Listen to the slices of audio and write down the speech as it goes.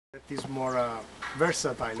That is more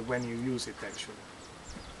versatile when you use it actually.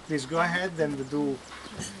 Please go ahead and do.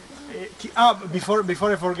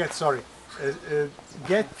 Before I forget, sorry.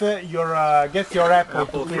 Get your apple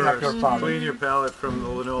to clean up your palate. Clean your palate from the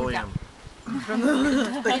linoleum. Did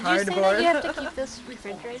you say that you have to keep this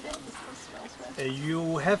refrigerated?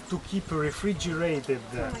 You have to keep refrigerated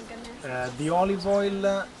the olive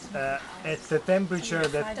oil at a temperature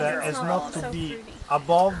that has not to be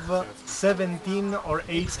above 17 or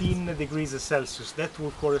 18 degrees Celsius. That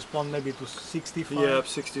will correspond maybe to 65. Yeah,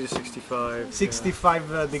 60 to 65.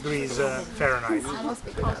 65 degrees Fahrenheit.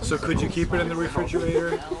 So could you keep it in the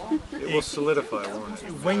refrigerator? It will solidify, won't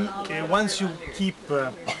it? Once you keep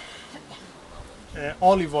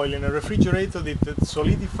olive oil in a refrigerator, it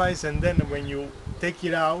solidifies, and then when you take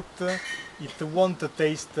it out, it won't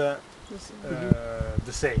taste the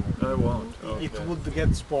same. I won't. Okay. It would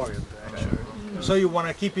get spoiled actually. So you want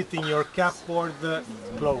to keep it in your cupboard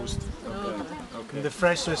closed, in the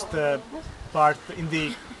freshest part, in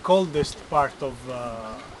the coldest part of.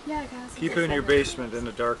 Keep it in your basement in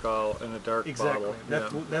a dark Exactly.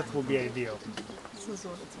 bottle. That would be ideal.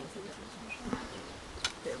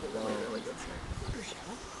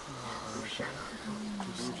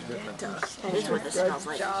 That is what it smells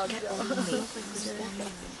like.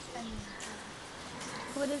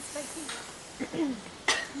 What is spicy?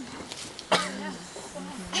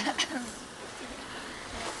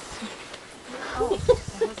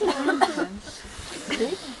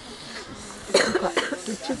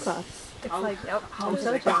 Two cups. It's like, yep. I'm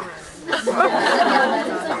so tired. It's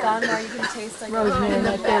like gone now, you can taste like Rosemary,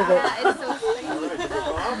 my favorite. it's so spicy.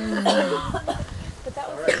 But that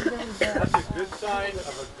was really good. That's a good sign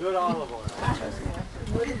of a good olive oil.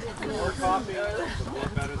 The more coffee, the more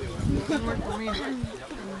better the oil.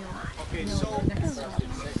 Okay, so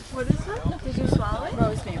What is that? Did you swallow it?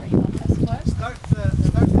 Rosemary. start again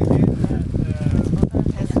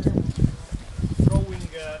throwing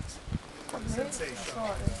sensation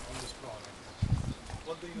on this product.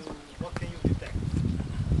 What can you detect?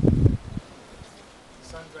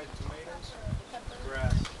 Sun-dried tomatoes,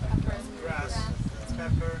 grass,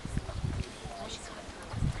 pepper.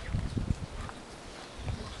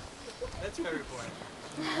 That's very important.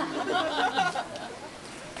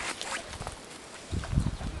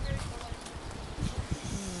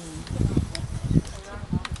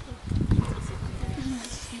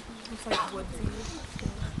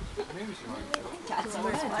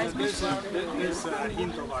 There's a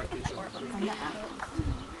hint of artichoke.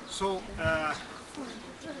 So,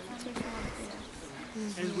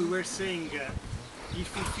 as we were saying,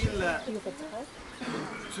 if you feel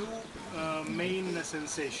two main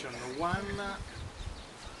sensations, one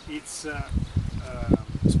it's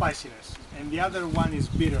spiciness, and the other one is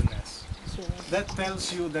bitterness. That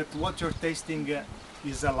tells you that what you're tasting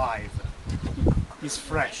is alive, is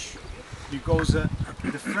fresh, because the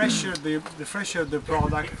fresher the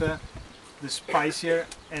product, the spicier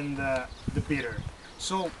and the bitter.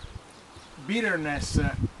 So bitterness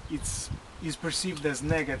is perceived as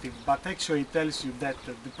negative, but actually it tells you that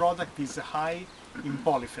the product is high in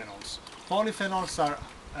polyphenols. Polyphenols are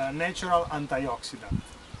natural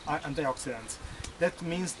antioxidants. That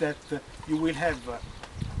means that you will have a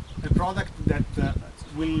product that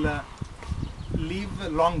will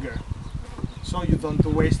live longer, so you don't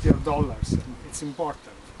waste your dollars. It's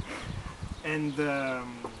important. And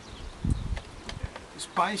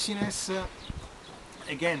spiciness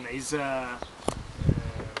again is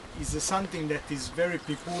something that is very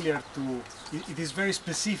peculiar to. It is very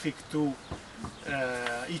specific to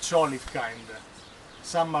each olive kind.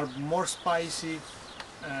 Some are more spicy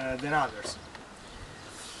than others.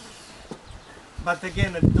 But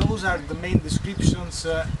again, those are the main descriptions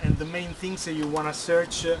and the main things that you want to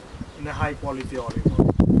search in a high quality olive oil.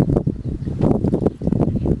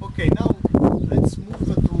 Okay, now let's move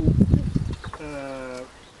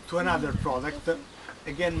to another product,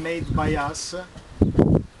 again made by us,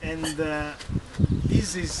 and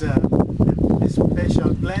this is a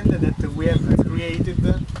special blend that we have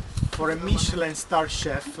created for a Michelin star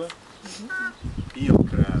chef. Io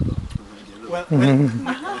credo. Well,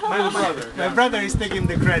 my brother is taking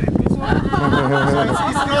the credit. So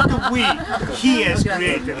it's not we, he has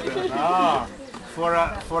created for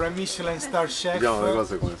a Michelin star chef.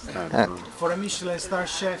 For a Michelin star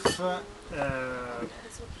chef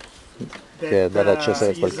Dare a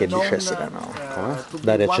Cesare quel che è di Cesare, no?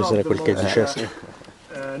 Dare a Cesare quel che è di Cesare.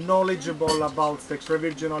 Knowledgeable about extra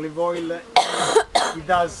virgin olive oil. He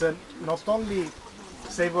does not only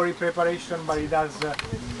savory preparation, but he does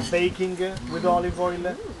baking with olive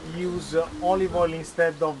oil. He uses olive oil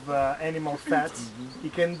instead of animal fats. He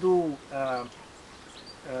can do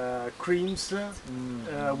creams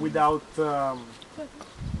without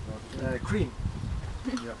cream.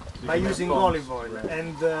 Yep. By using olive oil,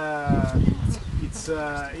 and it's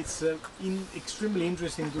extremely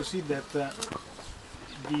interesting to see that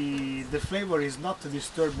the flavor is not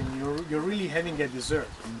disturbing. You're really having a dessert.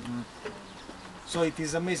 So it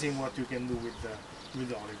is amazing what you can do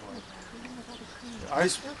with olive oil. I'm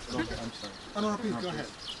sorry. Oh, no, please go ahead.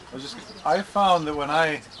 I found that when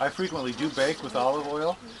I frequently do bake with olive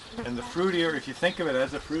oil, and the fruitier, if you think of it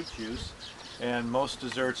as a fruit juice, and most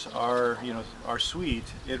desserts are, are sweet,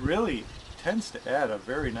 it really tends to add a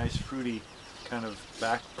very nice fruity kind of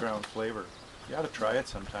background flavor. You ought to try it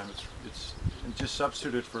sometime. And just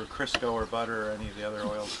substitute it for Crisco or butter or any of the other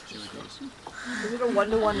oils that you would use. Is it a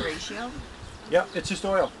 1-to-1 ratio? Yeah, it's just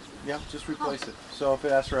oil. Yeah, just replace it. So if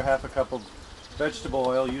it asks for a half a cup of vegetable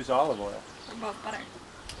oil, use olive oil. What about butter?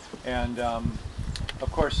 And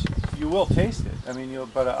of course, you will taste it. I mean,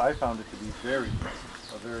 but I found it to be very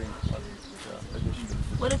pleasant, a very pleasant addition.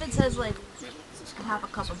 What if it says like half a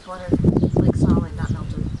cup of butter, like solid, not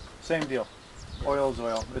melted? Same deal. Oil is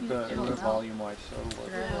oil, with the volume wise. So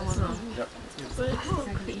yep.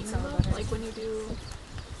 Like when you do.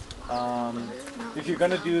 If you're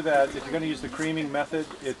going to do that, if you're going to use the creaming method,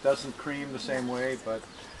 it doesn't cream the same way, but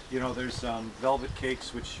there's velvet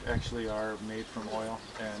cakes which actually are made from oil,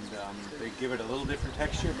 and they give it a little different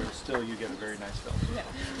texture, but still you get a very nice velvet.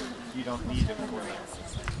 You don't need it for that.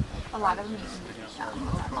 A lot of them use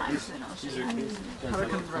These are how to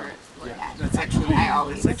convert. Yeah, that's actually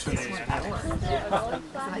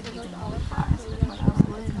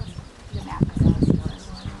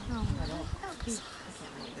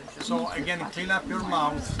So again, clean up your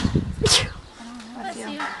mouth.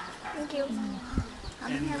 Thank you.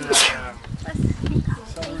 And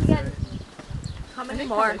How many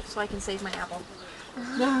more so I can save my apple?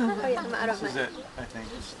 Oh yeah, I'm out of This is my. it, I think.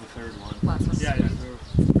 This is the third one. yeah, we're through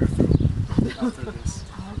after this.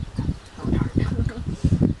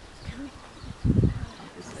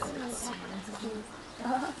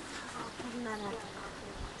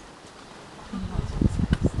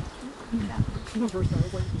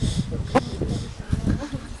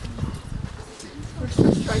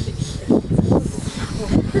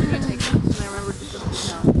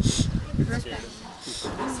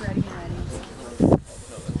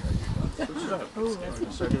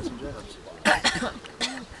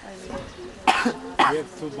 We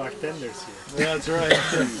have two bartenders here. Yeah, that's right.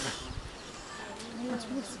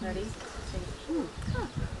 Ready?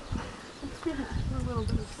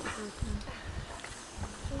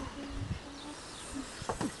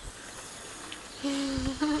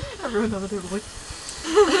 Everyone over there like. A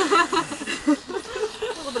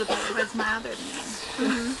little bit of pepper, but it's milder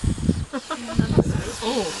than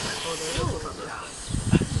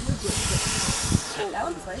that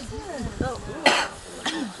one's spicy.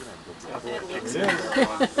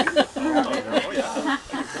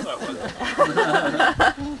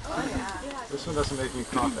 This one doesn't make me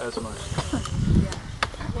cough as much.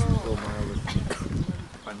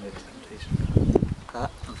 Fighting the temptation.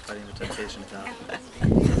 I'm fighting the temptation now.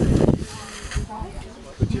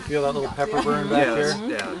 But you feel that little pepper burn back here?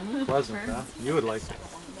 Yeah. Pleasant, huh? You would like it,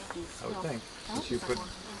 I would think. Since you put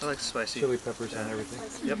I like spicy. chili peppers and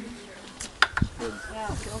everything. Yep. Good.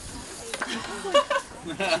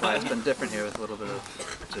 It's been different here with a little bit of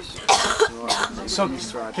just. So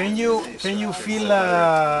can you feel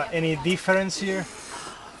any difference here?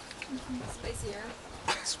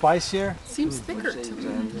 Spicier? Seems thicker to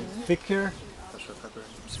me. Thicker? Special pepper,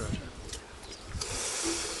 sriracha.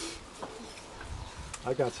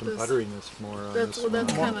 I got some butteriness more on That's this one.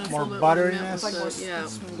 kind of more what I butteriness? meant with the- yeah,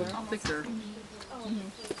 thicker.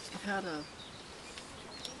 I've had a.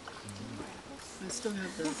 I still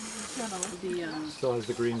have the Still has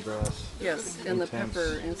the green grass. yes, and the Intense.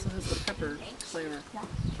 pepper, and it still has the pepper flavor.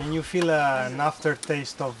 Can you feel an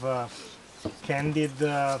aftertaste of candied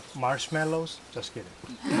marshmallows? Just kidding.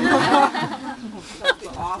 I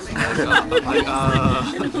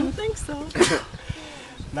don't think so.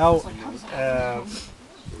 Now,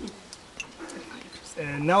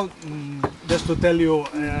 just to tell you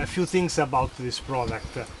a few things about this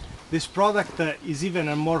product. This product is even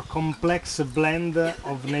a more complex blend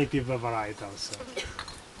of native varietals.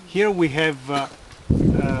 Here we have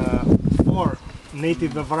 4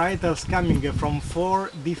 native varietals coming from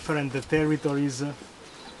 4 different territories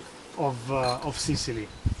of Sicily.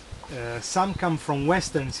 Some come from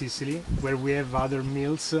western Sicily, where we have other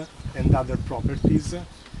mills and other properties,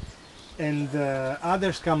 and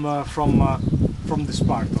others come from this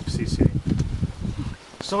part of Sicily.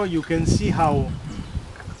 So you can see how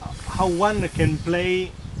one can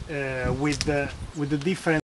play with the different